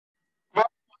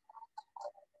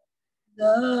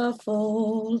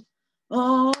wonderful.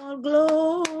 All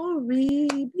glory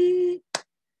be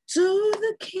to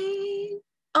the King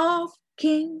of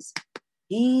Kings.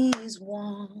 He is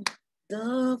wonderful.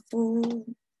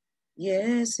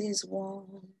 Yes, he's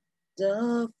wonderful.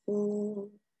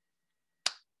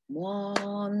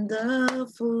 Wonderful.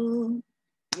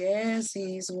 Yes,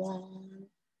 he's wonderful.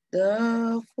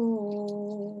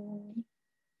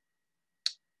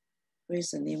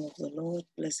 Praise the name of the Lord.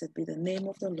 Blessed be the name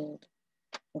of the Lord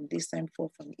from this time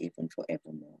forth and even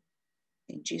forevermore.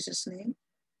 In Jesus' name,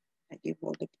 I give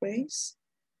all the praise.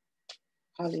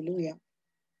 Hallelujah.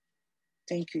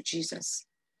 Thank you, Jesus.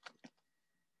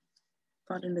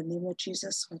 Father, in the name of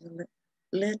Jesus, Father,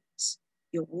 let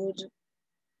your word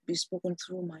be spoken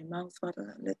through my mouth,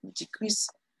 Father. Let me decrease,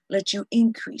 let you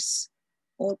increase.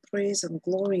 All praise and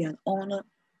glory and honor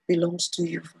belongs to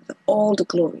you, Father. All the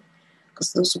glory.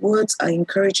 Because those words are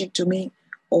encouraging to me,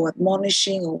 or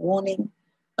admonishing, or warning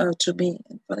to me.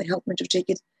 And Father, help me to take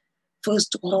it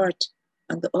first to heart,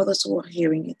 and the others who are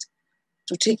hearing it,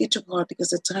 to take it to heart, because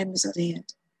the time is at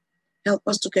hand. Help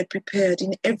us to get prepared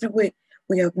in every way.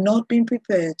 We have not been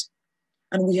prepared,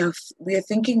 and we are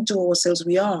thinking to ourselves,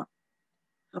 we are.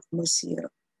 Have mercy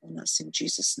on us in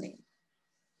Jesus' name.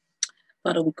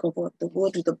 Father, we cover the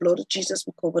word with the blood of Jesus.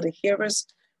 We cover the hearers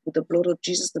with the blood of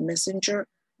Jesus, the messenger,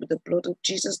 with the blood of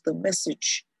Jesus, the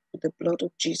message, with the blood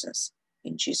of Jesus.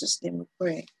 In Jesus' name we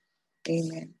pray.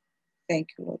 Amen. Thank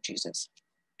you, Lord Jesus.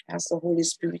 Ask the Holy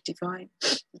Spirit divine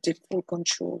to take full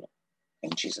control in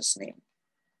Jesus' name.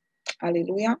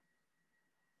 Hallelujah.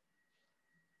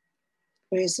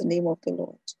 Praise the name of the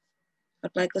Lord.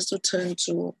 I'd like us to turn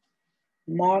to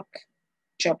Mark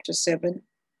chapter 7.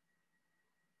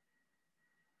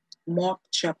 Mark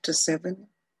chapter 7.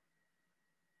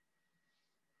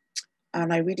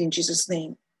 And I read in Jesus'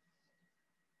 name.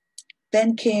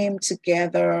 Then came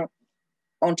together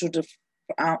unto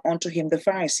him the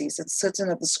Pharisees and certain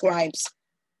of the scribes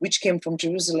which came from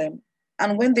Jerusalem.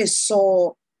 And when they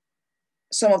saw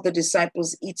some of the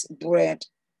disciples eat bread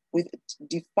with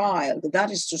defiled,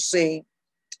 that is to say,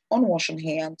 unwashen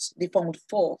hands, they found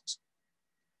fault.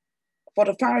 For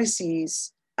the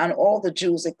Pharisees and all the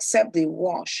Jews, except they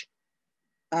wash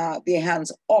their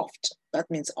hands oft, that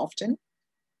means often,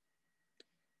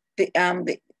 they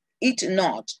eat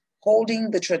not, holding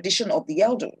the tradition of the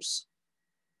elders.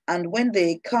 And when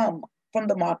they come from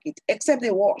the market, except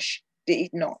they wash, they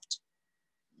eat not.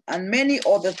 And many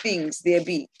other things there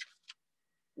be,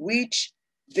 which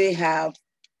they have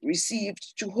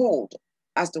received to hold,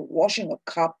 as the washing of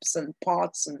cups and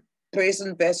pots and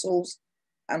brazen vessels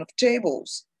and of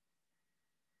tables.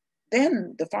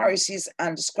 Then the Pharisees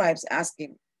and the scribes asked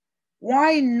him,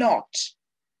 why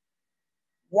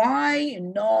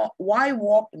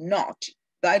walk not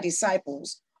thy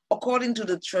disciples according to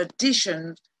the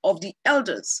tradition of the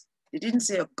elders? They didn't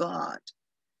say of God.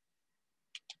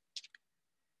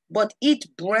 But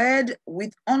eat bread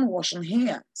with unwashen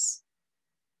hands.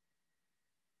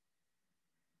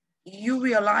 You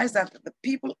realize that the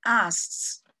people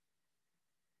asked,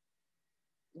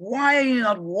 why are you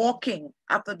not walking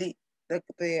after the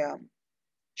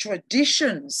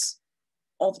traditions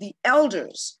of the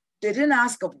elders? They didn't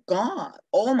ask of God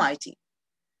Almighty.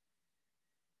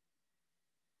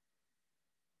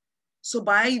 So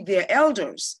by their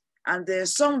elders, and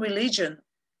there's some religion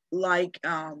like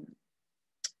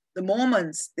the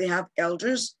Mormons, they have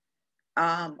elders.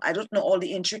 I don't know all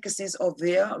the intricacies of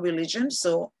their religion,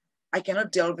 so I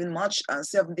cannot delve in much.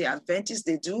 Seventh-day Adventists,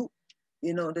 they do.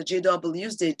 You know, the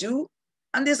JWs, they do.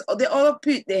 And there's the other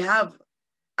people they have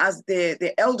as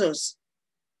the elders,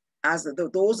 as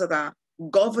those that are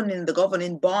governing the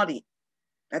governing body,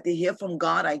 that they hear from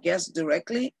God, I guess,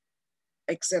 directly,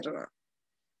 etc.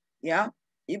 Yeah,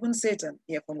 even Satan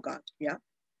hear from God. Yeah.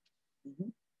 Mm-hmm.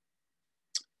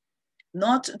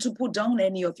 Not to put down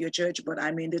any of your church, but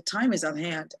I mean, the time is at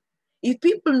hand. If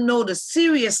people know the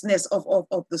seriousness of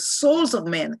the souls of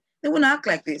men, they wouldn't act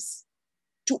like this.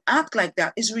 To act like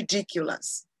that is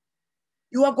ridiculous.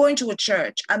 You are going to a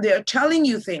church and they are telling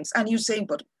you things and you saying,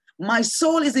 but my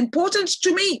soul is important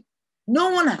to me. No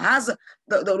one has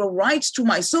the rights to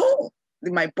my soul,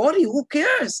 my body. Who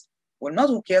cares? Well, not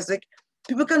who cares. Like,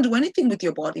 people can do anything with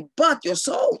your body, but your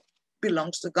soul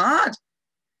belongs to God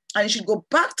and it should go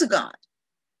back to God.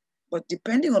 But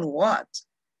depending on what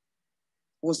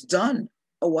was done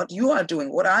or what you are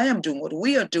doing, what I am doing, what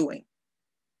we are doing,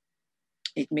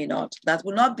 it may not. That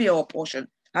will not be our portion.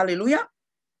 Hallelujah.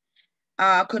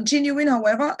 Continuing,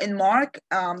 however, in Mark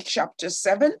chapter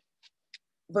 7,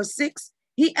 verse 6,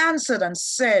 he answered and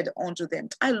said unto them,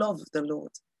 I love the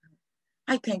Lord.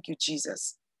 I thank you,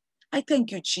 Jesus. I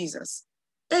thank you, Jesus.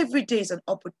 Every day is an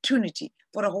opportunity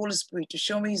for the Holy Spirit to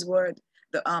show me his word,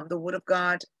 the word of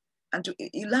God, and to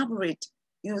elaborate,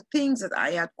 things that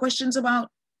I had questions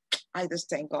about. I just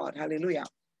thank God. Hallelujah.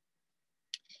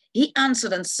 He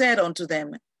answered and said unto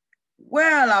them,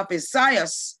 well have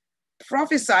Esaias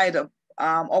prophesied of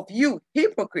you,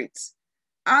 hypocrites,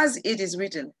 as it is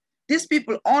written, these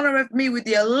people honoureth me with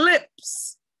their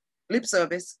lips, lip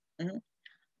service,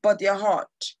 but their heart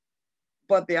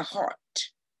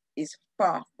is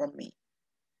far from me.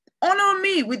 Honor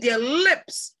me with their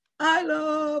lips. I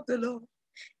love the Lord.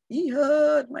 He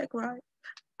heard my cry.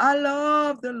 I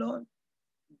love the Lord.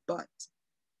 But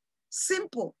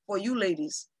simple for you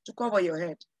ladies to cover your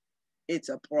head. It's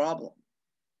a problem.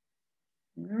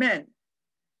 Men,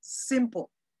 simple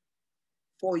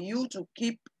for you to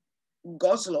keep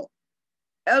God's law.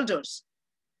 Elders,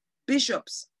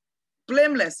 bishops,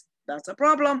 blameless. That's a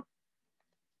problem.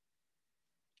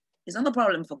 It's not a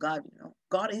problem for God,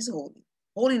 God is holy.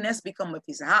 Holiness becometh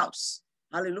his house.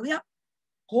 Hallelujah.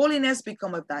 Holiness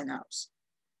becometh thine house.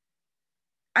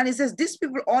 And it says, these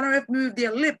people honoureth me with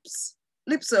their lips,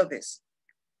 lip service,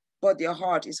 but their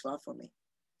heart is far from me.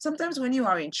 Sometimes when you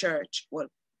are in church, well,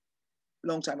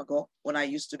 long time ago, when I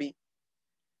used to be,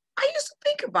 I used to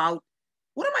think about,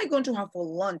 what am I going to have for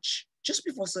lunch just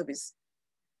before service?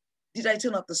 Did I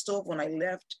turn off the stove when I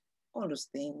left? All those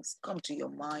things come to your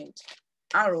mind.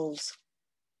 Arrows.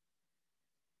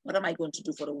 What am I going to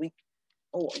do for the week?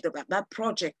 Oh, that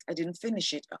project, I didn't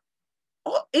finish it.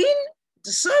 Or in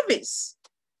the service.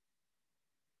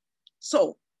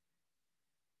 So,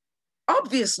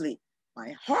 obviously,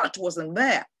 my heart wasn't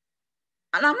there.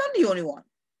 And I'm not the only one.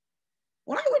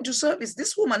 When I went to service,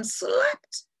 this woman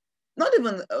slept. Not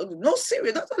even, no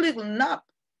serious, not a little nap.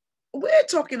 We're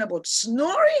talking about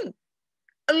snoring,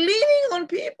 leaning on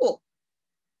people,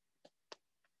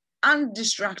 and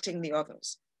distracting the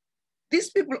others. These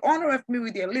people honoureth me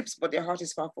with their lips, but their heart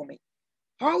is far from me.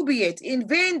 Howbeit, in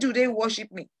vain do they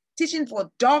worship me, teaching for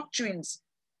doctrines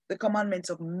the commandments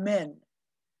of men.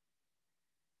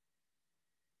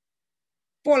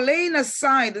 For laying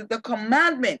aside the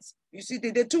commandments, you see,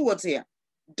 there are two words here.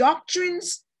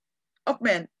 Doctrines of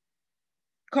men,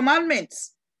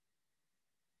 commandments.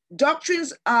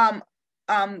 Doctrines,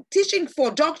 teaching for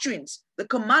doctrines, the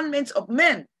commandments of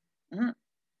men.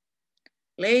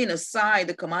 Laying aside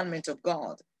the commandment of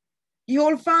God. He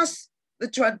hold fast the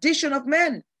tradition of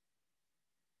men,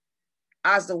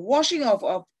 as the washing of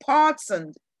pots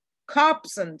and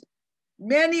cups and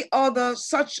many other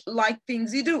such like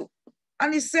things he do.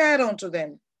 And he said unto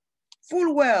them,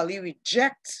 full well ye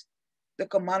reject the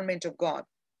commandment of God,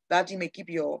 that ye may keep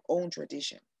your own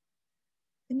tradition.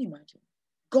 Can you imagine?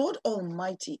 God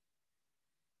Almighty,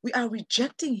 we are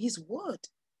rejecting his word.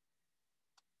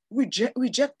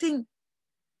 Rejecting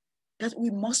that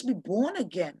we must be born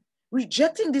again.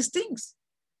 Rejecting these things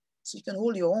so you can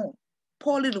hold your own.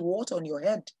 Pour a little water on your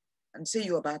head and say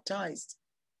you are baptized.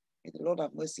 May the Lord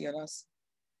have mercy on us.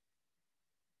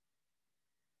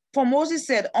 For Moses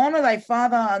said, honor thy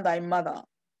father and thy mother,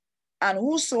 and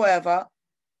whosoever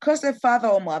curse their father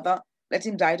or mother, let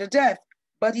him die to death.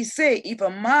 But he say, if a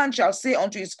man shall say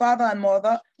unto his father and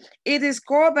mother, it is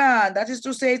korban, that is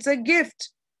to say, it's a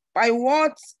gift, by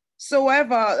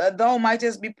whatsoever thou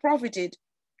mightest be profited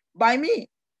by me,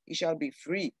 he shall be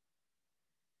free.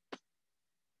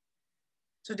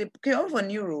 So they came up with a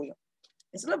new rule.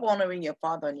 Instead of honoring your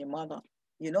father and your mother,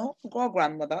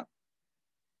 grandmother,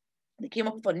 they came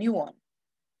up with a new one.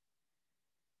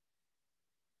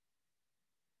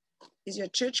 Is your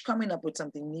church coming up with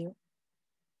something new?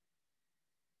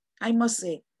 I must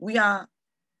say, we are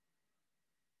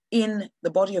in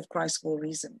the body of Christ for a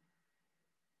reason.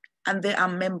 And there are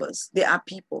members, there are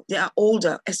people, they are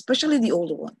older, especially the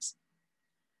older ones,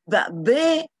 that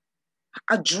they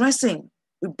are dressing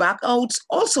with backouts,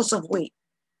 all sorts of ways,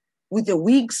 with their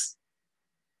wigs,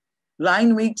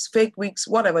 line wigs, fake wigs,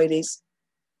 whatever it is,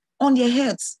 on their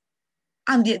heads.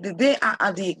 And they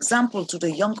are the example to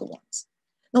the younger ones.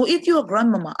 Now, if you're a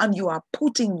grandmama and you are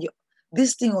putting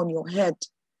this thing on your head,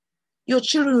 your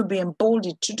children will be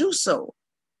emboldened to do so.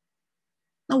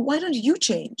 Now, why don't you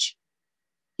change?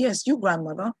 Yes, you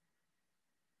grandmother.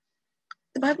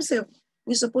 The Bible says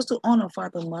we're supposed to honor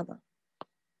father and mother.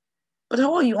 But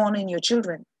how are you honoring your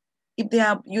children? If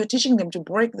you're teaching them to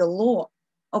break the law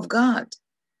of God,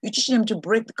 you're teaching them to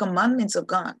break the commandments of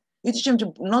God. You teach them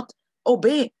to not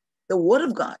obey the word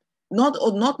of God,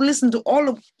 not listen to all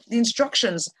of the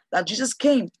instructions that Jesus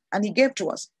came and he gave to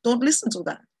us. Don't listen to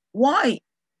that. Why?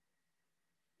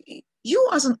 You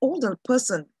as an older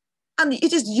person, and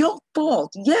it is your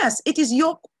fault. Yes, it is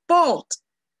your fault.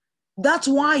 That's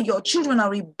why your children are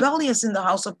rebellious in the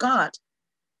house of God.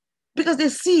 because they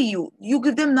see you. You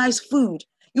give them nice food.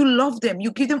 You love them.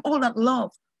 You give them all that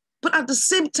love. But at the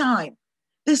same time,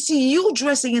 they see you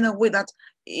dressing in a way that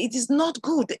it is not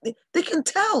good. They can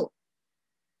tell.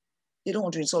 They don't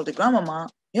want to insult the grandmama.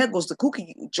 Here goes the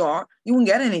cookie jar. You won't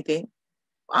get anything.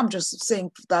 I'm just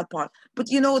saying that part. But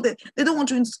you know, they don't want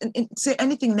to say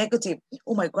anything negative.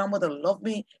 Oh, my grandmother loved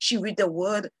me. She read the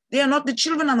word. The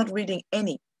children are not reading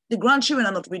any. The grandchildren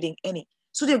are not reading any.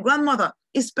 So their grandmother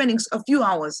is spending a few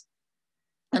hours.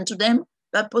 And to them,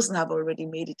 that person have already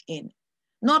made it in.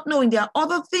 Not knowing there are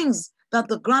other things that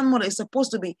the grandmother is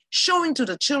supposed to be showing to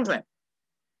the children.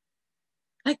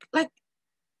 Like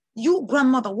you,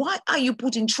 grandmother, why are you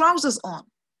putting trousers on?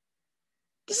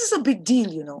 This is a big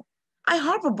deal, you know. I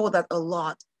harp about that a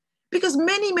lot because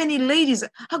many, many ladies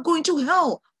are going to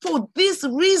hell for this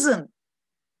reason.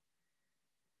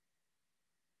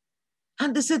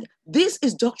 And they said, this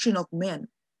is doctrine of men.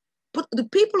 But the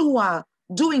people who are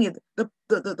doing it,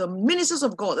 the ministers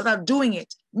of God that are doing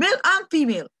it, male and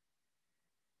female,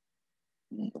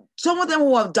 some of them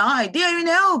who have died, they are in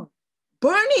hell,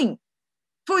 burning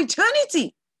for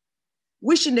eternity,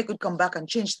 wishing they could come back and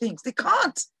change things. They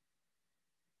can't.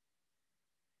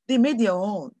 They made their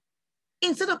own.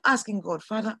 Instead of asking God,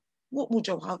 Father, what would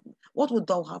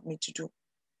thou have me to do?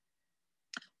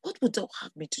 What would thou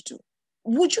have me to do?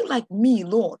 Would you like me,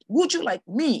 Lord? Would you like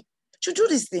me to do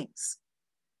these things?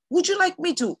 Would you like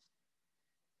me to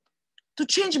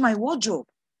change my wardrobe?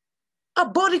 A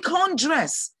bodycon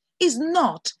dress is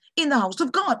not in the house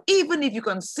of God. Even if you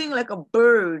can sing like a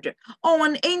bird or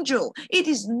an angel, it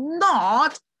is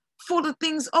not for the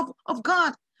things of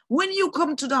God. When you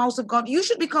come to the house of God, you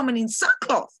should be coming in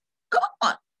sackcloth. Come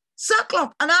on,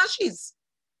 sackcloth and ashes.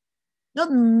 Not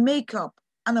makeup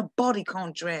and a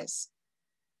bodycon dress.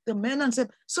 The men and said,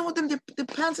 some of them, the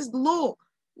pants is low.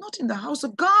 Not in the house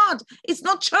of God. It's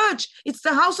not church. It's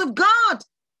the house of God.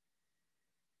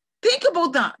 Think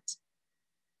about that.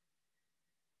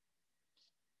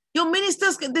 Your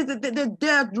ministers,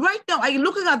 they're right now, are you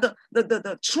looking at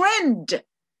the trend?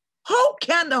 How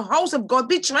can the house of God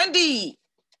be trendy?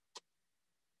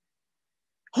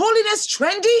 Holiness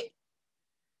trendy?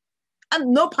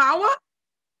 And no power?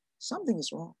 Something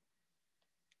is wrong.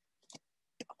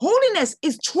 Holiness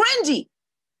is trendy.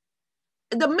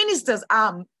 The ministers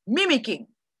are mimicking.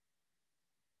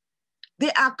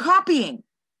 They are copying.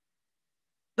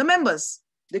 The members,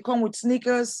 they come with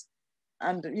sneakers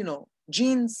and, you know,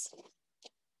 jeans.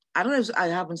 I don't know if I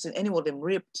haven't seen any of them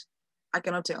ripped. I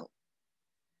cannot tell.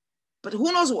 But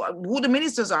who knows who the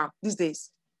ministers are these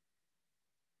days?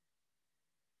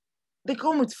 They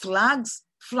come with flags,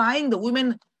 flying, the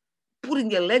women putting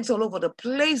their legs all over the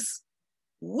place,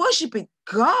 worshiping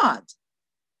God.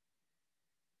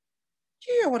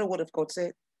 Do you hear what the word of God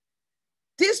said?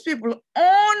 These people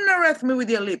honoureth me with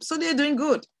their lips. So they're doing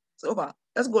good. So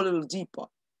let's go a little deeper.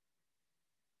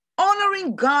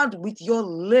 Honoring God with your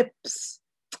lips.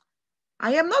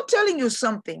 I am not telling you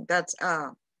something that I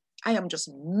am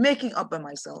just making up by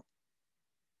myself.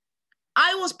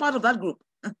 I was part of that group.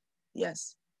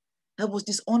 Yes. That was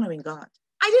dishonoring God.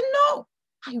 I didn't know.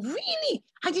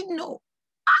 I didn't know.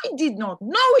 I did not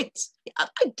know it.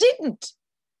 I didn't.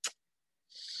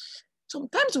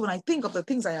 Sometimes when I think of the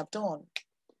things I have done,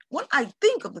 when I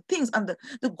think of the things and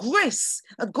the grace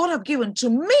that God have given to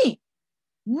me,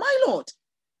 my Lord,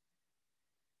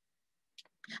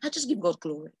 I just give God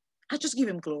glory. I just give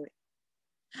him glory.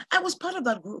 I was part of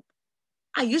that group.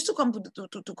 I used to come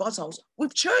to God's house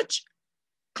with church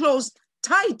clothes,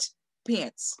 tight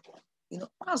pants. You know,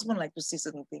 my husband liked to see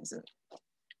certain things.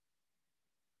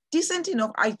 Decent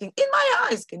enough, I think, in my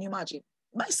eyes, can you imagine?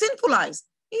 My sinful eyes,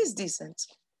 he's decent.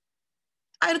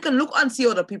 I can look and see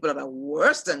other people that are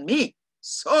worse than me.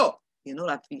 So, you know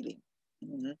that feeling.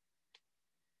 Mm-hmm.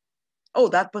 Oh,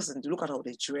 that person, look at how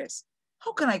they dress.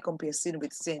 How can I compare sin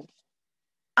with sin?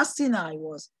 A sinner I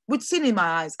was, with sin in my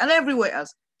eyes and everywhere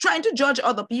else, trying to judge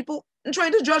other people and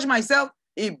trying to judge myself,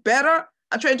 better,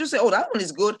 and trying to say, oh, that one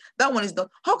is good, that one is not.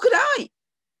 How could I?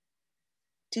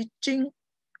 Teaching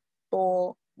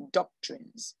or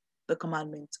doctrines, the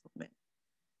commandments of men.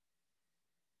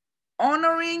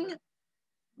 Honoring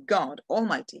God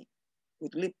Almighty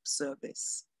with lip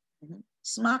service. Mm-hmm.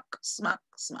 Smack, smack,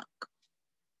 smack.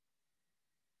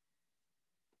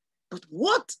 But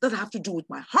what does that have to do with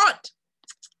my heart?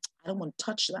 I don't want to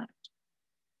touch that.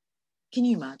 Can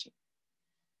you imagine?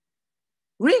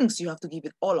 Rings, you have to give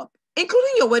it all up,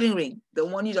 including your wedding ring, the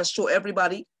one you just show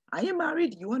everybody. I am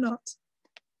married, you are not.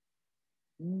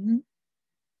 Mm-hmm.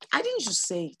 I didn't just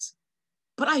say it,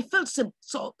 but I felt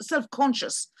so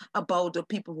self-conscious about the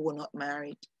people who were not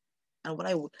married. And when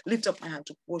I would lift up my hand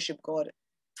to worship God,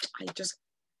 I just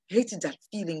hated that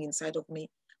feeling inside of me.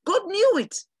 God knew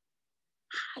it.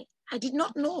 I did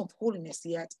not know of holiness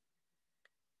yet.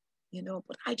 You know,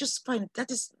 but I just find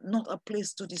that is not a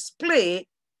place to display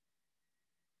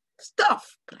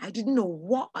stuff. But I didn't know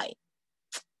why.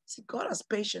 See, God has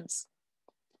patience.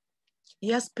 He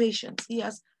has patience. He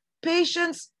has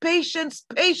patience, patience,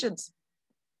 patience.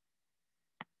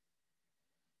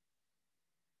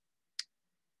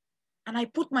 And I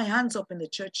put my hands up in the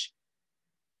church.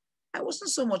 I wasn't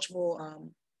so much for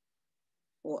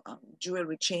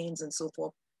jewelry chains and so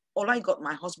forth. All I got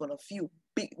my husband a few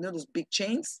big, you know, those big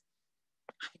chains.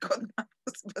 I got my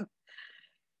husband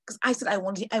because I said I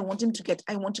want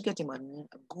to get him a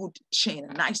good chain,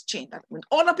 a nice chain that when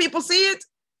other people see it,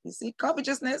 you see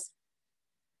covetousness.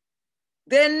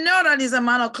 They know that he's a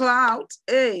man of clout.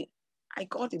 Hey, I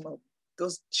got him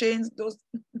those chains, those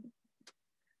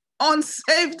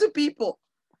unsaved people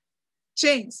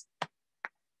chains.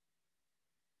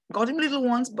 Got him little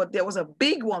ones, but there was a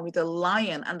big one with a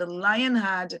lion, and the lion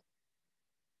had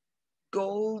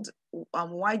gold,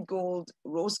 white gold,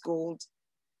 rose gold,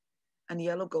 and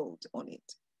yellow gold on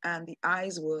it. And the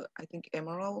eyes were, I think,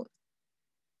 emerald.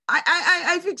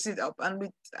 I fixed it up, and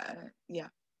with yeah,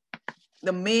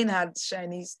 the mane had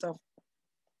shiny stuff.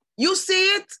 You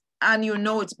see it, and you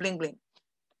know it's bling bling.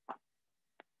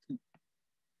 You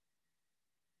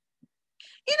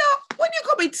know, when you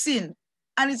commit sin,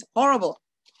 and it's horrible,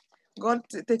 God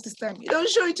takes his time. He don't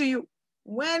show it to you.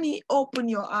 When he opens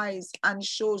your eyes and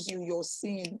shows you your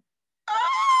sin,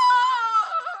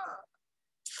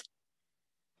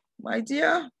 my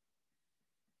dear,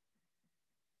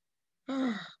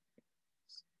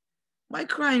 my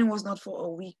crying was not for a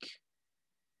week.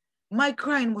 My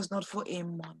crying was not for a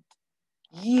month,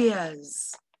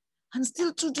 years. And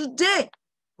still to today,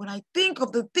 when I think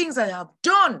of the things I have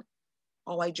done,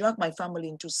 or I drag my family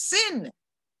into sin,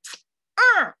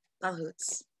 that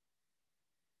hurts.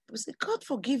 People say, God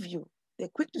forgive you.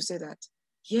 They're quick to say that.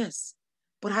 Yes.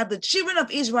 But had the children of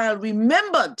Israel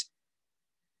remembered,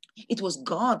 it was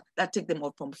God that took them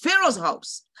out from Pharaoh's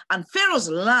house and Pharaoh's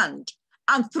land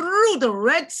and through the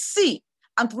Red Sea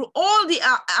and through all the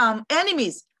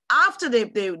enemies after they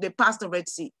passed the Red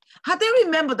Sea. Had they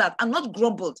remembered that and not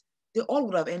grumbled, they all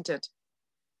would have entered.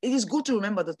 It is good to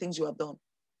remember the things you have done.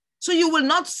 So you will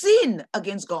not sin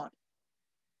against God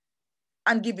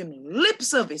and give him lip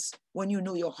service when you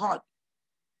know your heart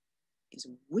is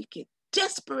wicked,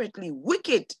 desperately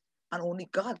wicked, and only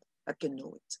God that can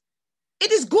know it.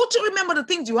 It is good to remember the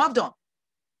things you have done.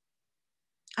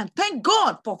 And thank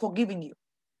God for forgiving you.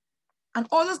 And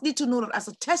others need to know that as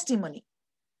a testimony.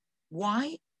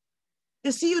 Why?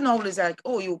 They see you now, it's like,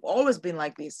 oh, you've always been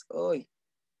like this. Oh.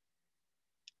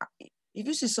 If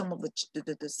you see some of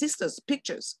the sisters'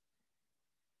 pictures,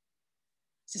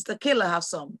 Sister Kayla have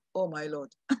some. Oh, my Lord.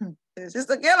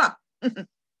 Sister Kayla,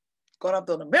 God have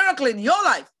done a miracle in your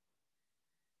life.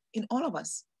 In all of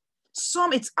us.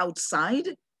 Some it's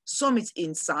outside, some it's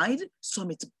inside,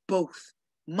 some it's both.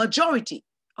 Majority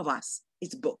of us,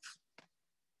 it's both.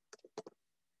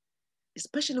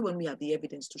 Especially when we have the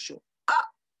evidence to show.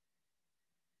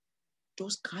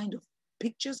 Those kind of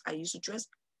pictures I used to dress.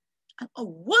 And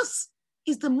worse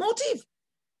is the motive.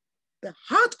 The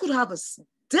heart could have a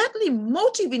deadly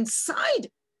motive inside.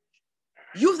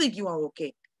 You think you are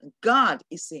okay. And God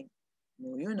is saying,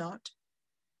 no, you're not.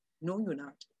 No, you're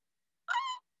not.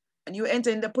 And you enter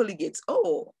in the pearly gates.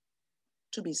 Oh,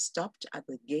 to be stopped at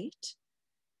the gate.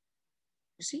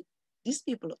 You see, these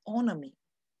people honor me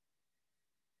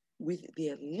with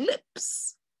their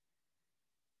lips,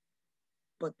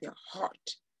 but their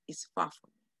heart is far from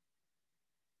me.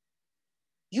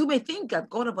 You may think that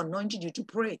God have anointed you to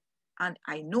pray. And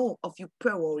I know of you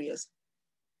prayer warriors.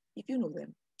 If you know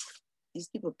them, these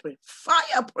people pray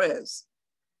fire prayers.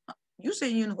 You say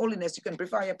you're in holiness, you can pray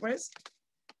fire prayers.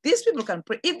 These people can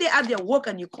pray. If they are at their work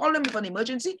and you call them for an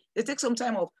emergency, they take some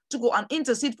time off to go and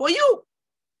intercede for you.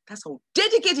 That's how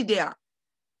dedicated they are.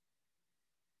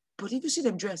 But if you see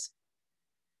them dress,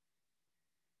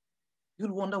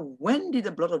 you'll wonder, when did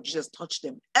the blood of Jesus touch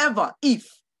them? Ever, if.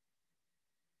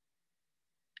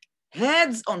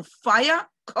 Heads on fire,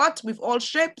 cut with all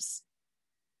shapes.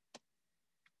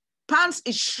 Pants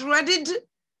is shredded.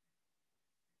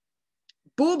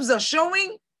 Boobs are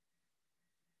showing.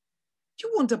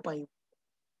 You wonder by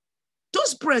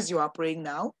those prayers you are praying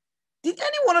now, did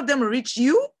any one of them reach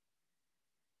you?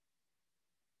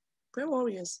 Prayer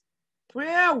warriors.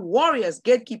 Prayer warriors,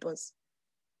 gatekeepers.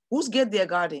 Whose gate they're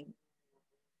guarding?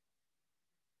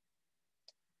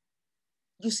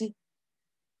 You see?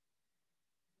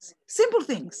 Simple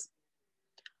things.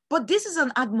 But this is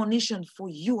an admonition for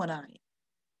you and I.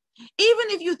 Even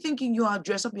if you're thinking you are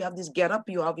dressed up, you have this get up,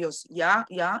 you have your,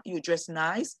 you dress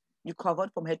nice, you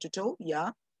covered from head to toe,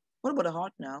 yeah. What about the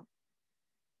heart now?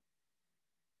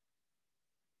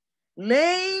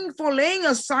 Laying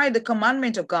aside the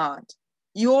commandment of God,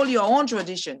 you all your own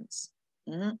traditions,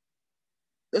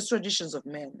 those traditions of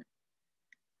men,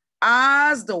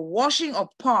 as the washing of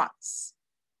pots.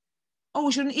 Oh,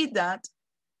 we shouldn't eat that.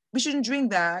 We shouldn't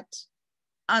drink that.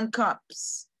 And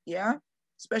cups, yeah,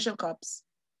 special cups,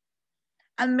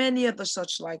 and many other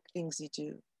such like things you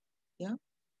do, yeah.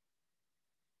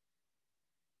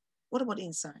 What about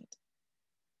inside?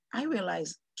 I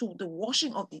realize too, the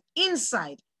washing of the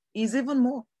inside is even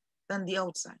more than the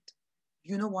outside.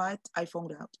 You know what I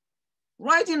found out?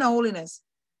 Right in the holiness,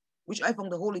 which I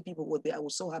found the holy people were there. I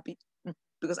was so happy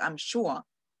because I'm sure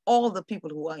all the people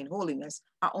who are in holiness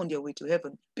are on their way to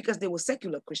heaven because they were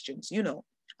secular Christians, you know,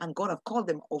 and God have called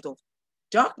them out of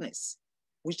darkness,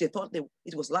 which they thought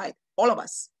it was light. All of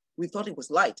us, we thought it was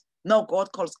light. Now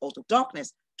God calls out of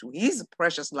darkness to his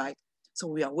precious light. So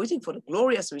we are waiting for the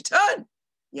glorious return,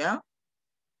 yeah?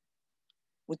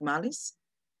 With malice,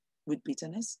 with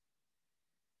bitterness,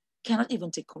 cannot even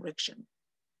take correction.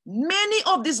 Many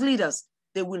of these leaders,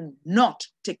 they will not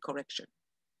take correction.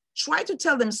 Try to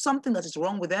tell them something that is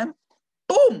wrong with them,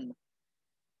 boom,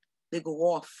 they go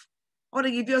off. Or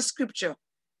they give you a scripture,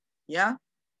 yeah?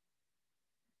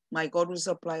 My God will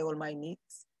supply all my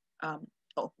needs.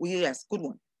 Oh, yes, good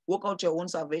one. Work out your own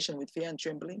salvation with fear and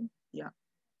trembling, yeah.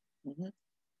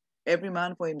 Every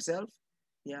man for himself,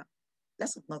 yeah.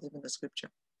 That's not even the scripture.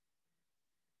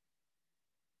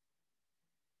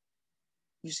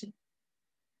 You see?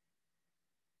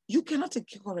 You cannot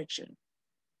take correction.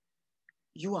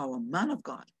 You are a man of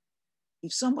God.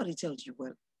 If somebody tells you,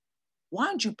 well, why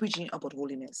aren't you preaching about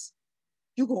holiness?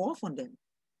 You go off on them.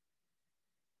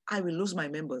 I will lose my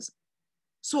members.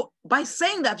 So by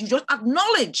saying that, you just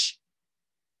acknowledge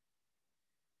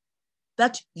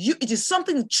that it is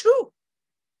something true.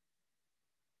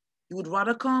 You would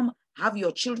rather come, have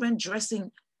your children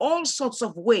dressing all sorts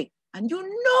of way, and you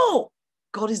know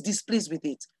God is displeased with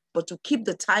it, but to keep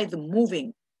the tithe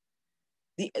moving,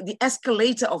 the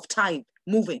escalator of tithe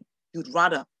moving, you'd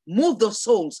rather move those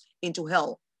souls into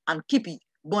hell and keep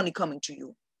money coming to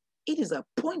you. It is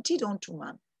appointed unto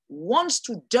man once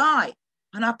to die,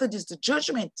 and after this, the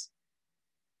judgment.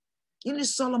 You know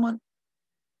Solomon,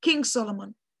 King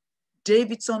Solomon,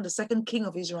 David's son, the second king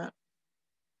of Israel.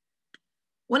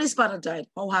 When his father died,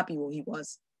 how happy he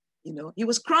was. You know, he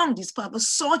was crowned. His father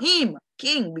saw him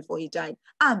king before he died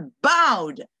and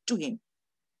bowed to him.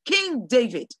 King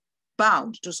David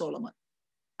bowed to Solomon,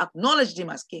 acknowledged him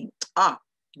as king. Can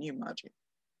you imagine?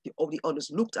 All the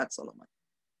others looked at Solomon.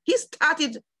 He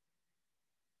started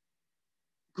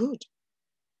good.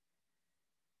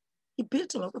 He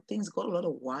built a lot of things, got a lot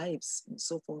of wives and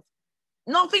so forth.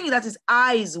 Nothing that his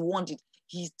eyes wanted,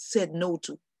 he said no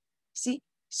to. See,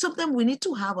 sometimes we need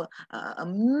to have a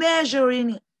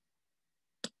measuring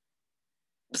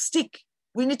stick.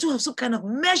 We need to have some kind of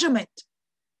measurement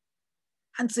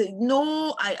and say,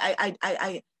 no,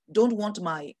 I don't want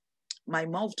my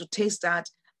mouth to taste that.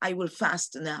 I will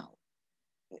fast now.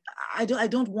 I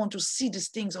don't want to see these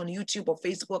things on YouTube or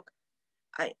Facebook.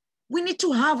 We need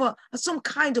to have some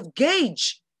kind of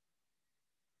gauge.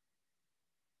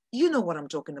 You know what I'm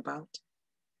talking about.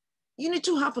 You need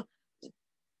to have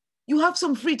you have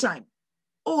some free time.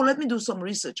 Oh, let me do some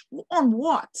research. On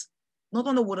what? Not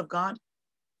on the word of God.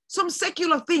 Some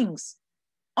secular things.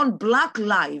 On Black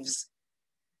lives.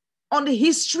 On the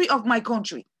history of my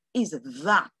country. Is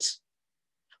that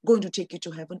going to take you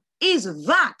to heaven? Is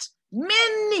that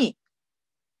many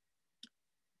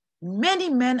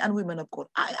men and women of God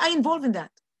are involved in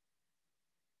that?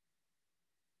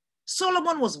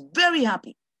 Solomon was very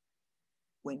happy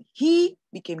when he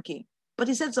became king. But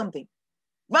he said something.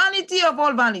 Vanity of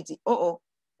all vanity.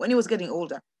 When he was getting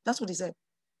older. That's what he said.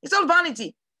 It's all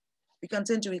vanity. We can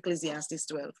turn to Ecclesiastes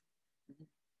 12.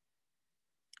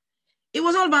 It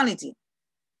was all vanity.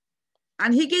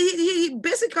 And he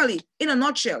basically, in a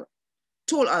nutshell,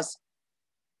 told us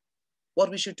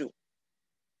what we should do.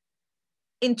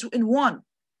 In one,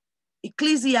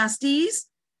 Ecclesiastes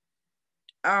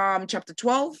chapter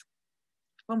 12,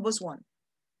 from verse 1.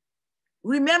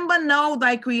 Remember now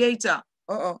thy creator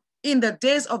in the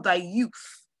days of thy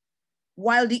youth,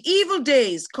 while the evil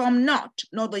days come not,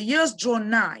 nor the years draw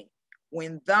nigh,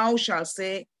 when thou shalt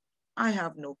say, I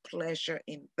have no pleasure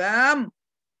in them.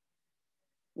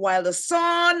 While the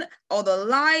sun or the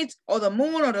light or the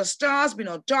moon or the stars be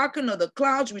not darkened or the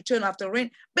clouds return after rain.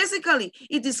 Basically,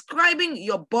 it's describing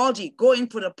your body going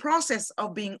through the process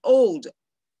of being old.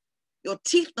 your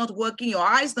teeth not working, your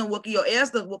eyes not working, your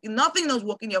ears not working, nothing not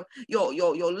working,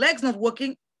 your legs not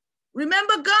working.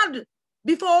 Remember God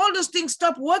before all those things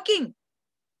stop working.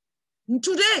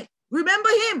 Today, remember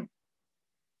him.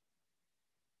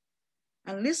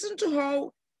 And listen to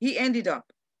how he ended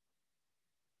up.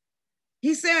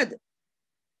 He said,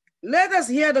 let us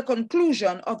hear the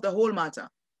conclusion of the whole matter.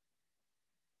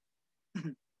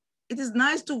 It is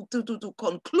nice to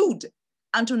conclude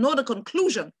and to know the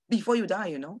conclusion before you die,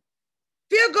 you know.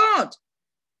 Fear God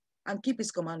and keep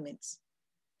his commandments.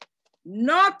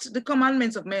 Not the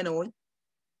commandments of men only.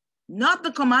 Not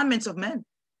the commandments of men.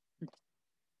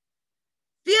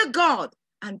 Fear God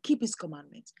and keep his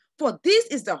commandments. For this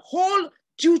is the whole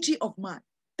duty of man.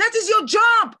 That is your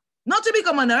job. Not to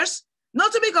become a nurse,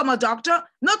 not to become a doctor,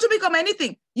 not to become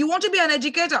anything. You want to be an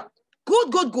educator.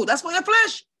 Good, good, good. That's for your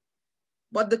flesh.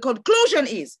 But the conclusion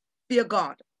is fear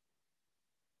God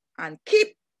and keep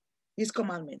his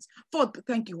commandments. For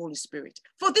thank you, Holy Spirit.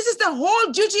 For this is the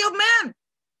whole duty of man.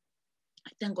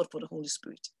 I thank God for the Holy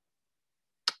Spirit.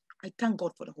 I thank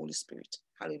God for the Holy Spirit.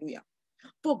 Hallelujah.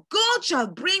 For God shall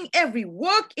bring every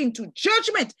work into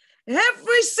judgment,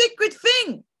 every secret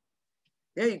thing.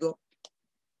 There you go.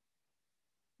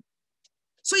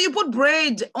 So you put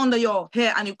braid under your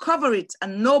hair and you cover it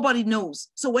and nobody knows.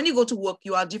 So when you go to work,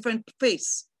 you are a different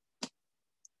face.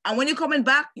 And when you're coming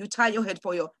back, you tie your head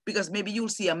for your, because maybe you'll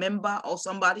see a member or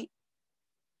somebody.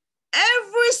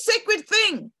 Every secret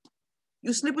thing.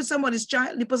 You sleep with somebody's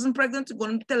child, the person pregnant, you're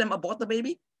going to tell them about the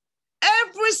baby.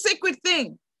 Every secret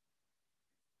thing.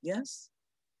 Yes.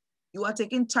 You are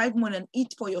taking tithe money and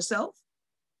eat for yourself.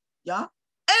 Yeah.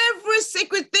 Every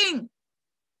secret thing.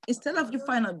 Instead of you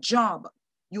find a job,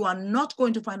 you are not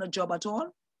going to find a job at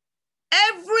all.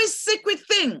 Every secret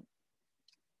thing.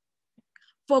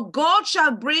 For God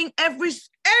shall bring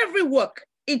every work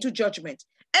into judgment.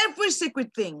 Every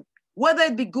secret thing, whether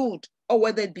it be good or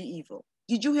whether it be evil.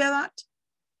 Did you hear that?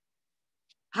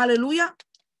 Hallelujah.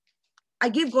 I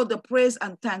give God the praise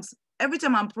and thanks. Every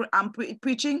time I'm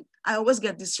preaching, I always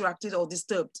get distracted or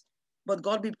disturbed. But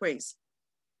God be praised.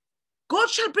 God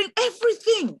shall bring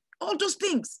everything, all those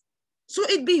things. So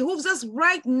it behooves us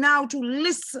right now to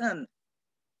listen.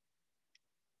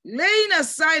 Laying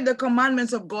aside the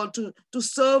commandments of God to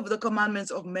serve the commandments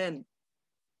of men.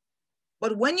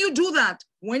 But when you do that,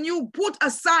 when you put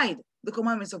aside the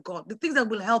commandments of God, the things that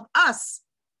will help us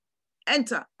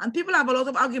enter, and people have a lot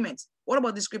of arguments. What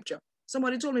about the scripture?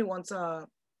 Somebody told me once,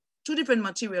 2 different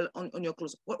material on your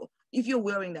clothes. What, if you're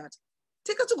wearing that,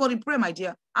 take it to God in prayer, my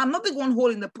dear. I'm not the one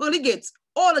holding the pearly gates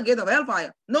or the gate of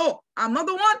hellfire. No, I'm not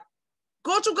the one.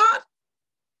 Go to God.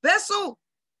 Vessel.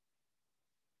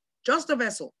 Just a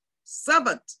vessel.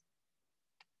 Servant.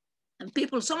 And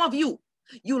people, some of you,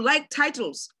 you like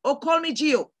titles. Oh, call me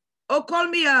Geo. Oh, call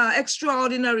me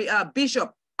extraordinary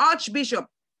bishop, archbishop,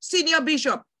 senior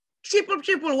bishop,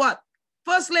 triple what?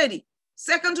 First lady,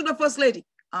 second to the first lady.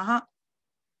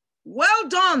 Well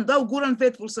done, thou good and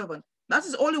faithful servant. That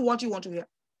is only what you want to hear.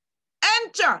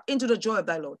 Enter into the joy of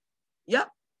thy Lord. Yeah?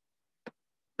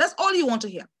 That's all you want to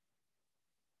hear.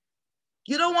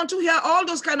 You don't want to hear all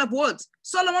those kind of words.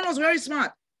 Solomon was very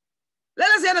smart. Let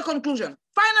us hear the conclusion.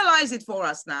 Finalize it for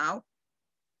us now.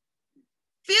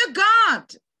 Fear God.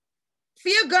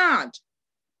 Fear God.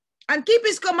 And keep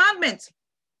his commandments.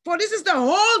 For this is the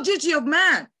whole duty of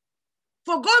man.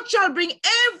 For God shall bring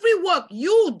every work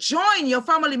you join your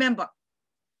family member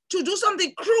to do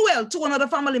something cruel to another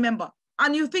family member.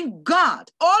 And you think God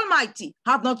Almighty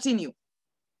have not seen you.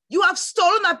 You have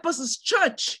stolen that person's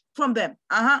church from them.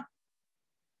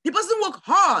 The person work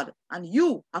hard and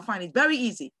you are finding it very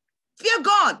easy. Fear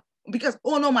God because,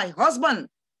 oh no, my husband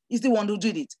is the one who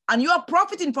did it. And you are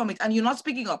profiting from it and you're not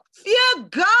speaking up. Fear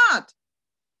God.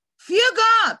 Fear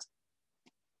God.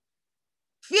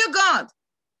 Fear God.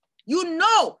 You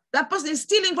know that person is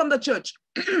stealing from the church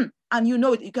and you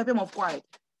know it. You kept him off quiet.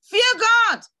 Fear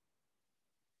God.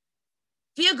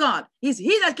 Fear God. It's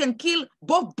he that can kill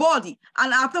both body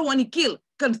and after when he kill,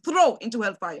 can throw into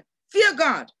hellfire. Fear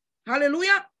God.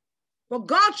 Hallelujah. For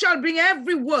God shall bring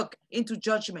every work into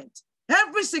judgment.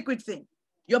 Every secret thing.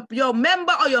 Your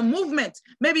member or your movement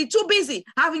may be too busy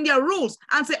having their rules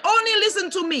and say, only listen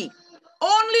to me.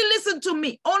 Only listen to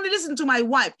me. Only listen to my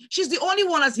wife. She's the only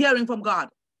one that's hearing from God.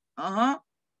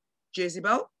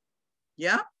 Jezebel.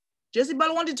 Yeah.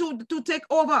 Jezebel wanted to take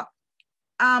over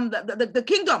the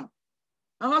kingdom.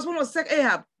 Her husband was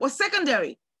Ahab, was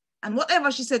secondary. And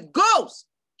whatever she said goes.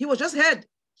 He was just head.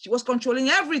 She was controlling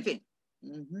everything.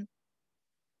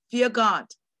 Fear God.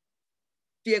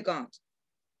 Fear God.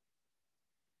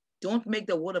 Don't make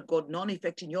the word of God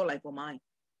non-effect in your life or mine.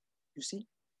 You see?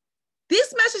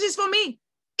 This message is for me.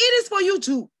 It is for you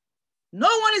too. No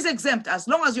one is exempt. As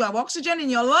long as you have oxygen in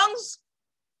your lungs,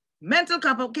 mental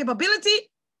capability,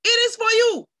 it is for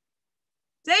you.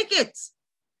 Take it.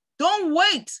 Don't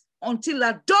wait until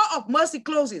the door of mercy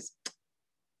closes.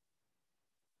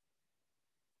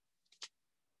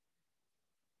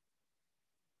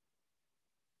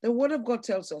 The word of God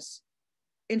tells us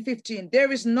in 15,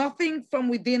 there is nothing from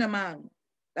within a man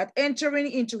that entering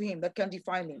into him that can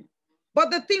defile him, but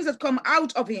the things that come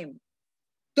out of him,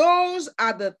 those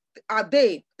are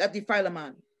they that defile a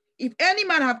man. If any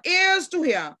man have ears to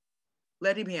hear,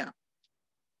 let him hear.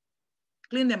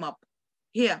 Clean them up.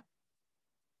 Hear.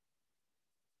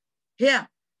 Hear.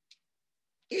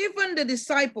 Even the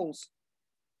disciples,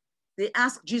 they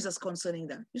ask Jesus concerning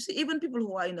that. You see, even people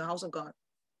who are in the house of God,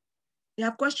 they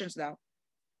have questions now.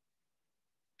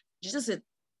 Jesus said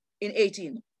in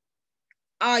 18,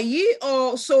 are ye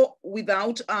so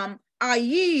without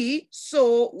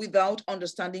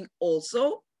understanding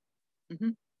also?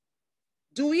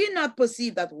 Do ye not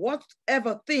perceive that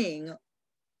whatever thing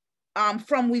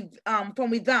from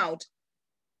without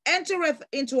entereth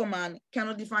into a man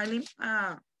cannot defile him?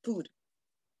 Food.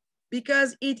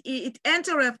 Because it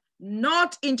entereth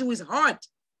not into his heart.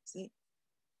 See?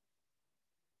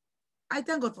 I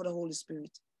thank God for the Holy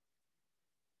Spirit.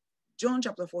 John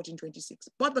chapter 14, 26.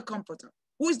 But the Comforter,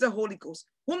 who is the Holy Ghost,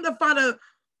 whom the Father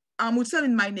will send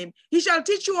in my name, he shall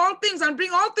teach you all things and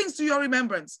bring all things to your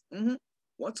remembrance.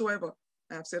 Whatsoever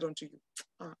I have said unto you.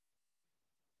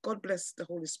 God bless the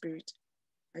Holy Spirit.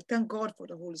 I thank God for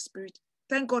the Holy Spirit.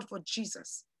 Thank God for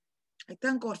Jesus. I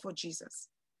thank God for Jesus.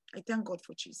 I thank God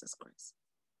for Jesus Christ.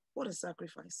 What a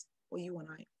sacrifice for you and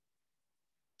I.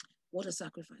 What a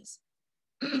sacrifice.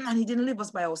 And he didn't leave us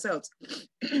by ourselves.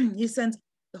 He sent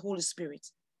the Holy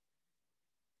Spirit.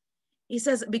 He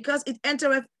says, because it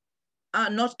entereth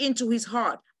not into his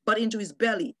heart, but into his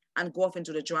belly, and goeth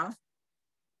into the draught,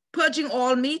 purging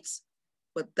all meats,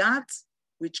 but that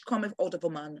which cometh out of a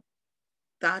man,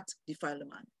 that defile a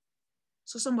man.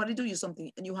 So somebody do you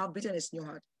something, and you have bitterness in your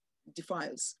heart, it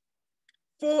defiles.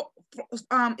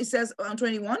 It says on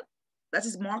 21, that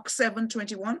is Mark 7,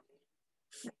 21.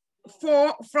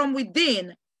 For from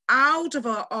within, out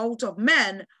of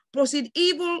men, proceed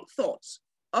evil thoughts,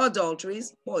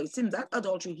 adulteries. Boy, it seems that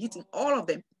adultery hitting all of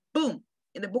them. Boom.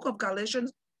 In the book of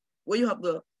Galatians, where you have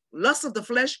the lust of the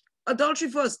flesh, adultery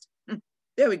first.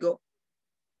 There we go.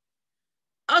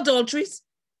 Adulteries.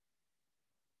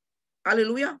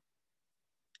 Hallelujah.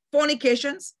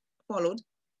 Fornications followed.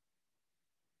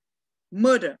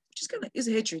 Murder, which is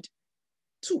hatred.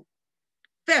 2.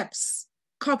 Thefts,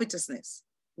 covetousness,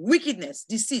 wickedness,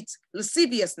 deceit,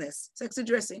 lasciviousness, sexy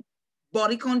dressing,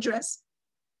 body dress,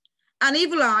 an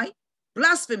evil eye,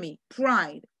 blasphemy,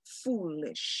 pride,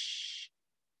 foolishness.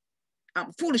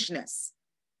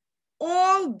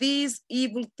 All these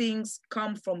evil things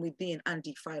come from within and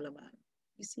defile a man.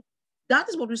 You see, that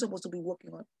is what we're supposed to be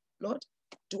working on. Lord,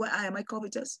 am I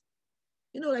covetous?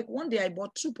 You know, like one day I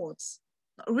bought 2 pots.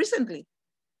 Recently,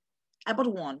 I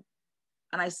bought one.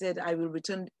 And I said, I will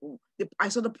return. I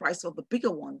saw the price of the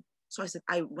bigger one. So I said,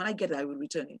 when I get it, I will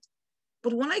return it.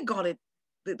 But when I got it,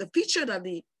 the feature that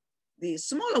the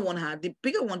smaller one had, the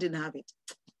bigger one didn't have it.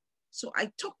 So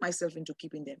I talked myself into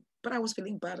keeping them. But I was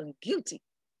feeling bad and guilty.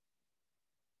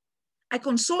 I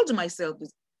consoled myself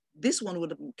with, this one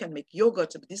can make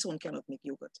yogurt, but this one cannot make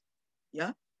yogurt.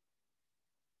 Yeah?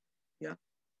 Yeah.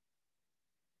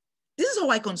 This is how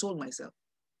I consoled myself.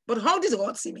 But how does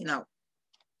God see me now?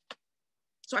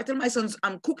 So I tell my sons,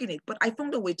 I'm cooking it, but I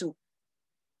found a way to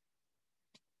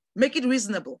make it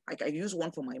reasonable. Like I use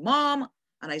one for my mom,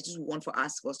 and I use one for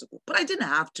us to cook. But I didn't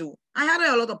have to. I had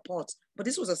a lot of pots, but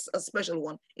this was a special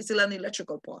one. It's still an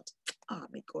electrical pot.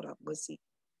 May God have mercy.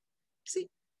 See,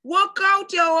 work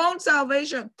out your own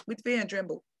salvation with fear and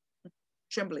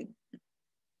trembling.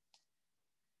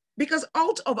 Because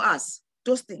out of us,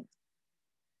 those things,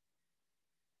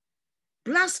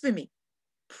 blasphemy,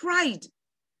 pride,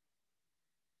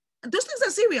 and those things are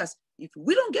serious. If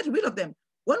we don't get rid of them,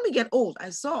 when we get old,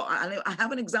 I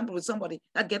have an example with somebody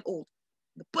that get old.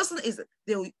 The person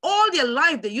all their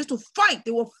life, they used to fight.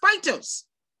 They were fighters.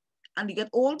 And they get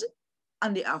old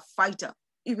and they are fighter.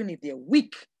 Even if they're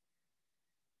weak,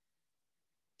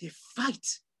 they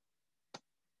fight.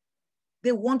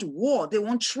 They want war. They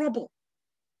want trouble.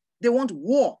 They want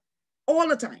war all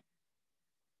the time.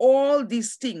 All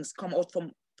these things come out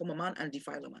from a man and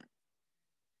defile a man.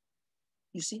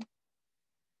 You see?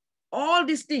 All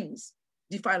these things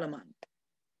defile a man.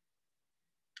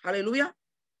 Hallelujah.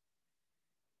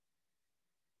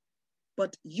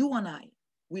 But you and I,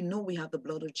 we know we have the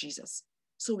blood of Jesus.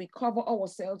 So we cover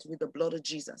ourselves with the blood of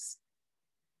Jesus.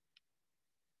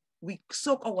 we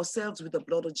soak ourselves with the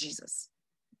blood of Jesus.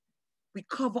 We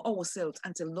cover ourselves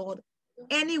and say, Lord,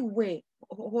 anyway,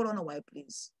 hold on a while,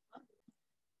 please.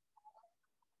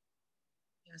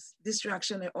 Yes,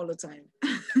 distraction all the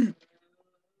time.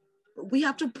 We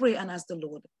have to pray and ask the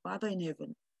Lord, Father in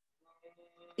heaven,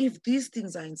 if these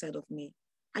things are inside of me,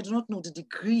 I do not know the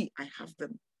degree I have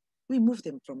them. Remove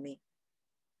them from me.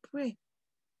 Pray.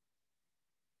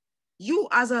 You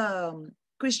as a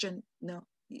Christian, no,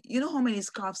 you know how many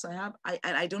scarves I have?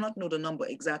 I do not know the number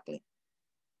exactly,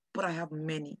 but I have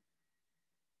many,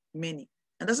 many.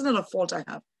 And that's not a fault I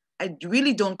have. I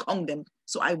really don't count them,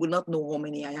 so I will not know how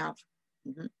many I have.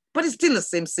 But it's still the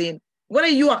same sin. Whether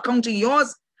you are counting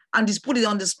yours and just put it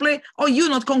on display, or you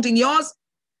not counting yours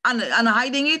and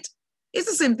hiding it, it's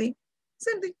the same thing.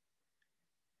 Same thing.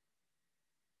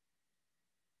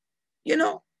 You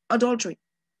know, adultery.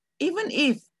 Even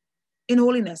if in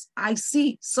holiness, I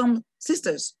see some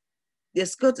sisters, their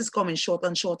skirt is coming shorter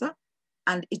and shorter,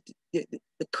 and the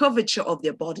curvature of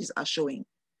their bodies are showing.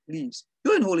 Please,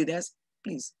 you're in holiness,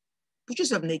 please, put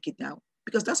yourself naked now,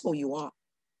 because that's how you are.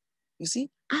 You see,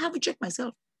 I have to check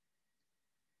myself.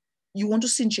 You want to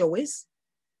cinch your waist?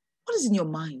 What is in your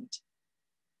mind?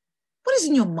 What is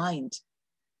in your mind?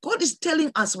 God is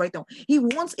telling us right now, he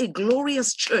wants a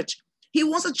glorious church. He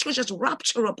wants a church that's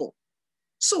rapturable.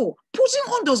 So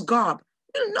putting on those garb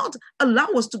will not allow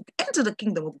us to enter the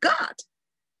kingdom of God.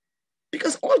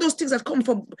 Because all those things that come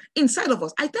from inside of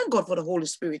us, I thank God for the Holy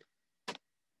Spirit.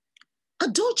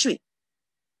 Adultery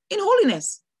in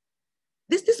holiness.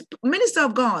 This minister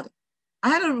of God, I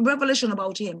had a revelation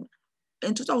about him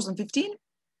in 2015,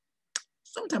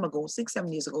 some time ago,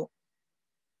 6-7 years ago.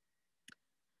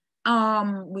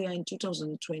 We are in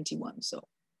 2021, so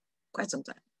quite some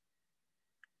time.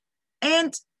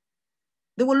 And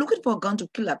they were looking for a gun to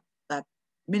kill that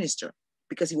minister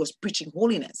because he was preaching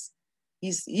holiness. He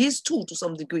is too, to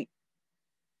some degree.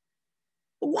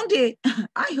 But one day,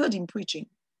 I heard him preaching.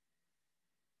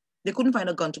 They couldn't find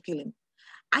a gun to kill him.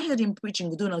 I heard him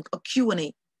preaching, doing a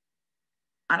Q&A.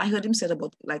 And I heard him say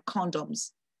about like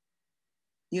condoms,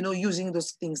 you know, using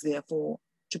those things there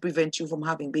to prevent you from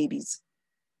having babies.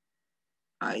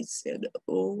 I said,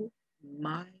 oh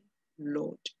my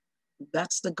Lord,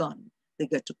 that's the gun they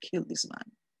get to kill this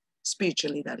man.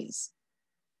 Spiritually, that is.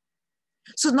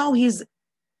 So now his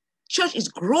church is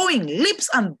growing leaps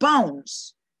and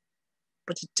bounds,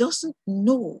 but he doesn't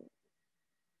know.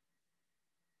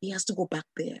 He has to go back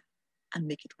there and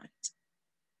make it right.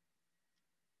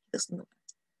 He doesn't know that.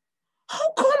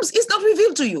 How comes it's not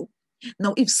revealed to you?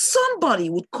 Now, if somebody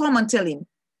would come and tell him,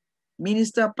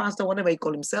 minister, pastor, whatever he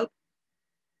call himself,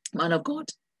 man of God,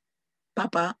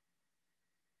 Papa,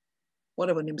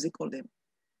 whatever names they call them,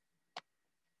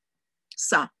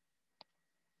 Sir.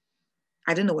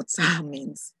 I don't know what Sir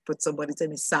means, but somebody tell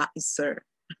me Sir is Sir.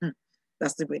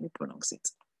 That's the way they pronounce it.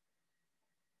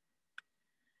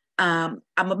 I'm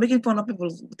not making fun of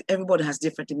people. Everybody has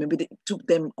different. Maybe they took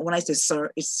them, when I say Sir,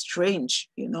 it's strange,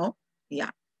 you know? Yeah.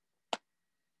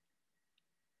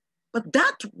 But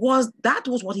that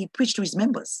was what he preached to his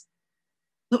members.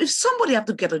 Now, if somebody have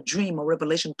to get a dream or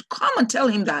revelation to come and tell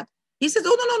him that, he says,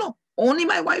 oh, no. Only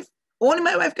my wife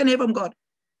can hear from God.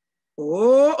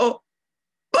 Oh,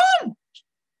 boom!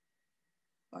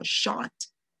 A shot.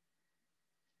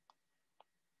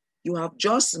 You have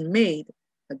just made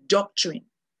a doctrine,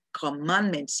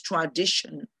 commandments,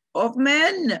 tradition of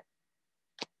men.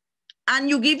 And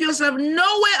you give yourself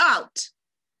no way out.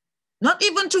 Not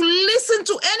even to listen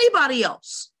to anybody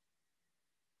else.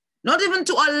 Not even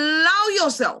to allow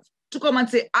yourself to come and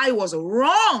say, I was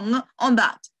wrong on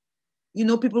that. You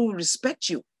know, people will respect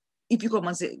you if you come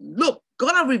and say, look,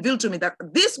 God has revealed to me that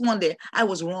this one day I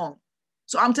was wrong.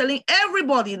 So I'm telling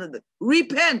everybody,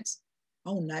 repent.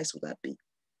 How nice would that be?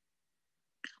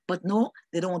 But no,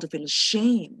 they don't want to feel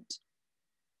ashamed.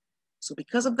 So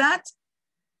because of that,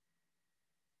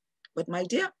 but my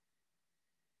dear,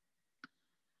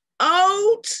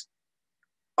 out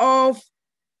of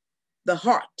the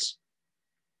heart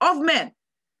of men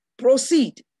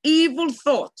proceed evil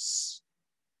thoughts,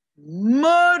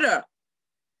 murder,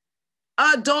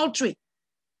 adultery,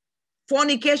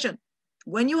 fornication.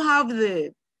 When you have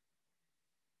you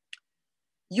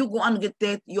go and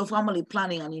get your family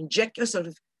planning and inject yourself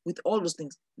with all those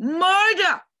things.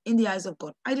 Murder in the eyes of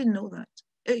God. I didn't know that.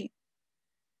 Hey,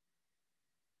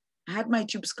 I had my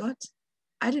tubes cut.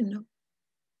 I didn't know.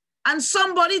 And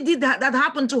somebody did that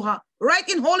happened to her, right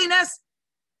in holiness.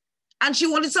 And she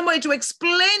wanted somebody to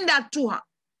explain that to her.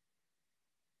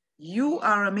 You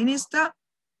are a minister.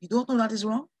 You don't know that is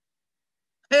wrong?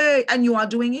 Hey, and you are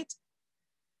doing it?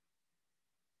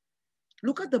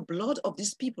 Look at the blood of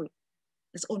these people.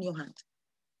 It's on your hand.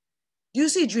 Do you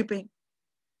see it dripping?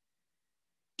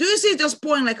 Do you see it just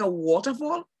pouring like a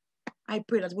waterfall? I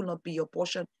pray that will not be your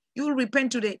portion. You will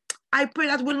repent today. I pray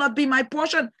that will not be my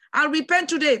portion. I'll repent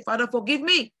today. Father, forgive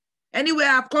me. Anywhere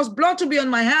I've caused blood to be on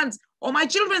my hands, or my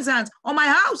children's hands, or my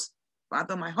house,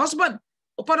 Father, my husband,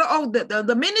 or Father, of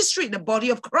the ministry, the body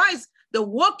of Christ, the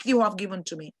work you have given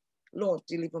to me. Lord,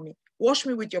 deliver me. Wash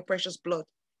me with your precious blood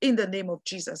in the name of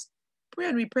Jesus. Pray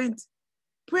and repent.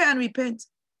 Pray and repent.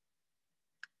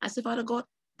 I say, Father God,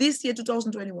 this year,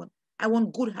 2021, I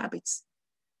want good habits,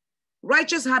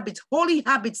 righteous habits, holy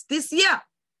habits this year.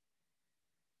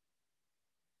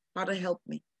 Father, help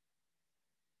me.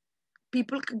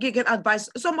 People get advice.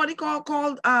 Somebody not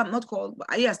called,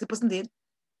 but yes, the person did,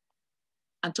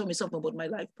 and told me something about my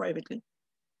life privately.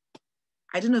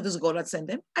 I didn't know this is God that sent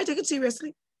them. I take it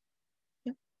seriously.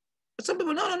 Yeah. But some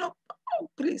people, no. Oh,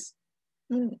 please.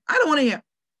 I don't want to hear.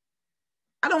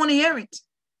 I don't want to hear it.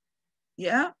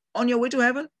 Yeah? On your way to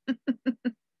heaven?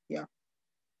 Yeah.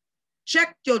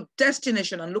 Check your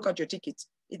destination and look at your ticket.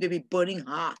 It may be burning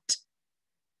hot.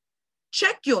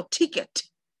 Check your ticket.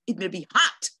 It may be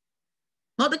hot.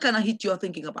 Not the kind of heat you're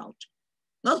thinking about.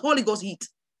 Not Holy Ghost heat.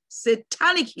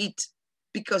 Satanic heat.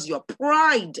 Because your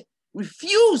pride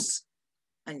refuses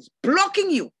and it's blocking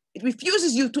you. It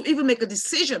refuses you to even make a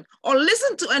decision or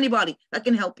listen to anybody that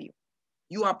can help you.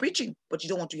 You are preaching, but you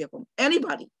don't want to hear from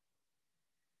anybody.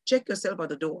 Check yourself at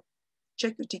the door.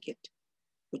 Check your ticket.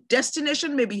 Your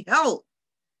destination may be hell.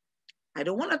 I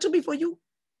don't want that to be for you.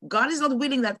 God is not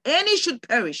willing that any should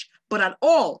perish, but that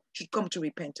all should come to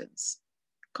repentance.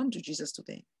 Come to Jesus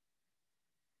today.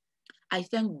 I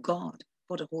thank God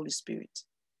for the Holy Spirit.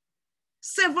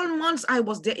 Several months I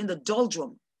was there in the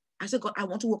doldrum. I said, God, I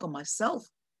want to work on myself.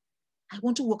 I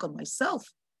want to work on myself.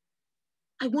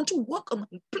 I want to work on,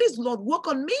 please, Lord, work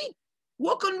on me.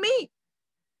 Work on me.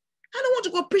 I don't want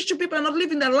to go preach to people and not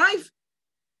living their life.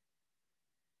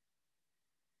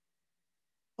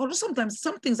 Although sometimes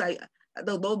some things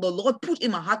the Lord put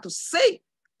in my heart to say. I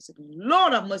said,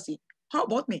 Lord have mercy. How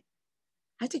about me?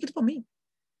 I take it for me.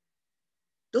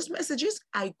 Those messages,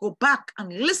 I go back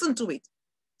and listen to it.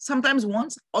 Sometimes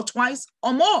once or twice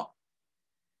or more.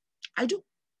 I do.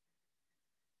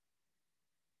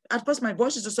 At first, my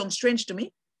voice used to sound strange to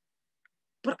me.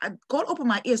 But God opened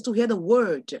my ears to hear the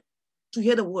word. To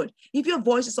hear the word. If your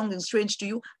voice is something strange to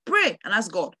you, pray and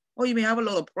ask God. Or you may have a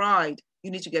lot of pride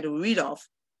you need to get rid of.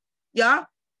 Yeah?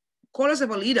 Call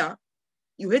yourself a leader.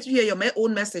 You hate to hear your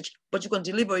own message, but you can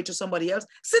deliver it to somebody else.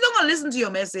 Sit down and listen to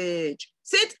your message.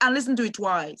 Sit and listen to it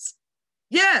twice.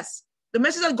 Yes, the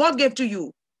message that God gave to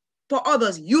you for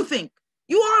others, you think.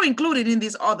 You are included in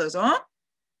these others, huh?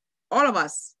 All of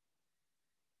us.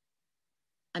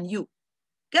 And you.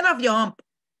 Get off your hump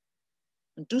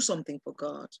and do something for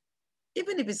God.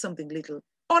 Even if it's something little.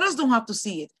 Others don't have to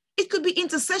see it. It could be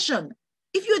intercession.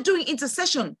 If you're doing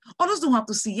intercession, others don't have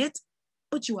to see it,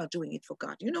 but you are doing it for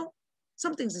God. You know,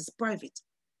 some things is private.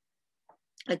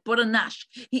 Like Brother Nash,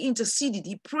 he interceded,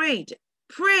 he prayed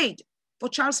for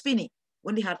Charles Finney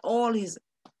when they had all his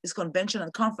convention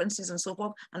and conferences and so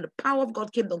forth, and the power of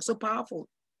God came down so powerful.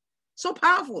 So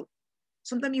powerful.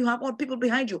 Sometimes you have all people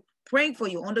behind you praying for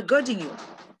you, undergirding you.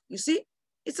 You see,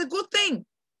 it's a good thing.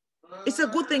 It's a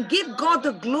good thing. Give God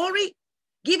the glory.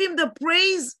 Give him the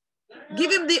praise.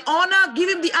 Give him the honor. Give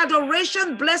him the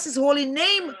adoration. Bless his holy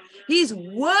name. He's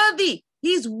worthy.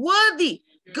 He's worthy.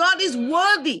 God is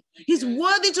worthy. He's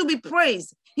worthy to be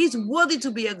praised. He's worthy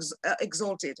to be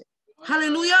exalted.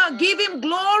 Hallelujah. Give him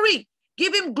glory.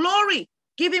 Give him glory.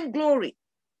 Give him glory.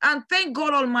 And thank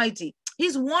God Almighty.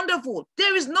 He's wonderful.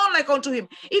 There is none like unto him.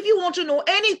 If you want to know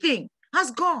anything,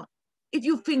 ask God. If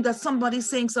you think that somebody's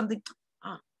saying something,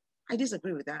 I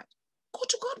disagree with that. Go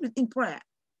to God in prayer.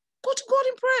 Go to God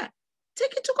in prayer.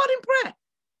 Take it to God in prayer.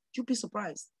 You'll be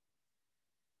surprised.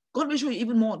 God will show you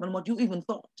even more than what you even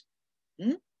thought.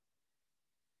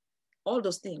 All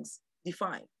those things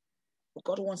define. But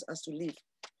God wants us to live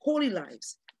holy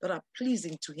lives that are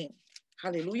pleasing to him.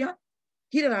 Hallelujah.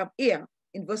 He that have ear,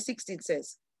 in verse 16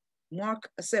 says, Mark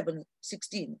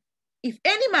 7:16. If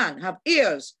any man have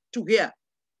ears to hear,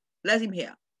 let him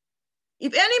hear.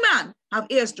 If any man have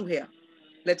ears to hear,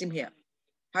 let him hear.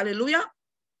 Hallelujah.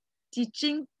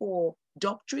 Teaching for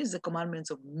doctrines, the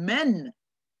commandments of men.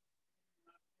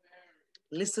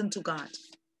 Listen to God,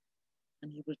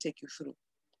 and he will take you through.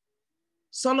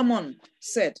 Solomon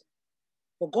said,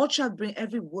 for God shall bring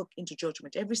every work into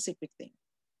judgment, every secret thing,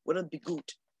 whether it be good,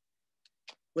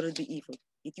 whether it be evil.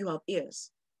 If you have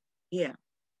ears, hear.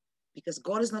 Because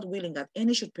God is not willing that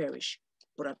any should perish,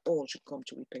 but that all should come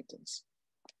to repentance.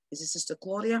 This is Sister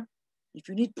Claudia. If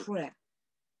you need prayer,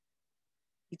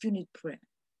 If you need prayer,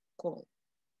 call.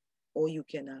 Or you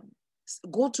can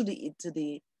go to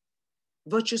the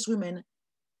Virtuous Women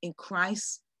in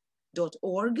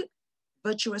Christ.org,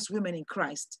 Virtuous Women in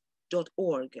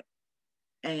Christ.org.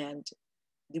 And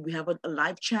we have a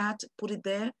live chat, put it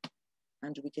there,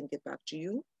 and we can get back to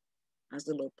you as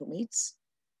the Lord permits.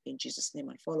 In Jesus' name,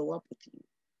 I follow up with you.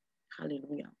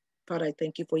 Hallelujah. Father, I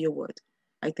thank you for your word.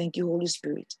 I thank you, Holy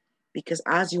Spirit, because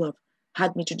as you have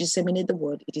had me to disseminate the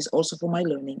word, it is also for my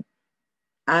learning.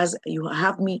 As you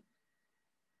have me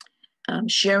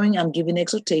sharing and giving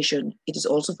exhortation, it is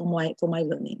also for my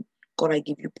learning. God, I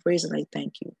give you praise and I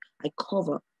thank you. I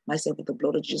cover myself with the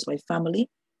blood of Jesus, my family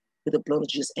with the blood of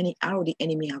Jesus. Any arrow the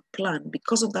enemy have planned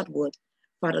because of that word,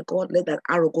 Father God, let that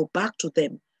arrow go back to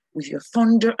them with your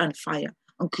thunder and fire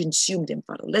and consume them,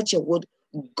 Father. Let your word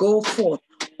go forth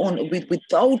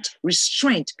without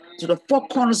restraint to the four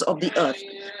corners of the earth.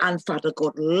 And Father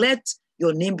God, let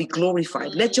your name be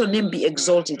glorified. Let your name be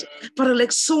exalted. Father,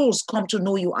 let souls come to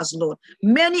know you as Lord.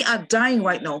 Many are dying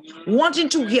right now, wanting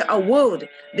to hear a word.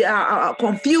 They are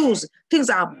confused. Things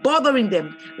are bothering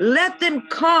them. Let them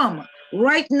come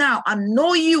right now and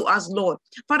know you as Lord.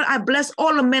 Father, I bless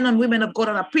all the men and women of God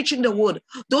that are preaching the word.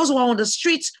 Those who are on the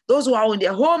streets, those who are in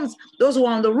their homes, those who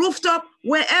are on the rooftop,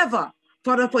 wherever.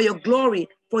 Father, for your glory,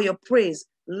 for your praise,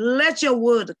 let your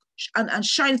word and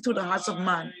shine through the hearts of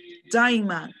man, dying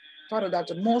man. Father,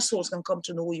 that more souls can come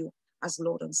to know you as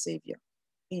Lord and Savior.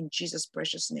 In Jesus'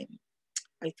 precious name,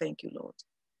 I thank you, Lord.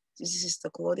 This is Sister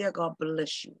Claudia. God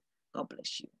bless you. God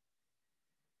bless you.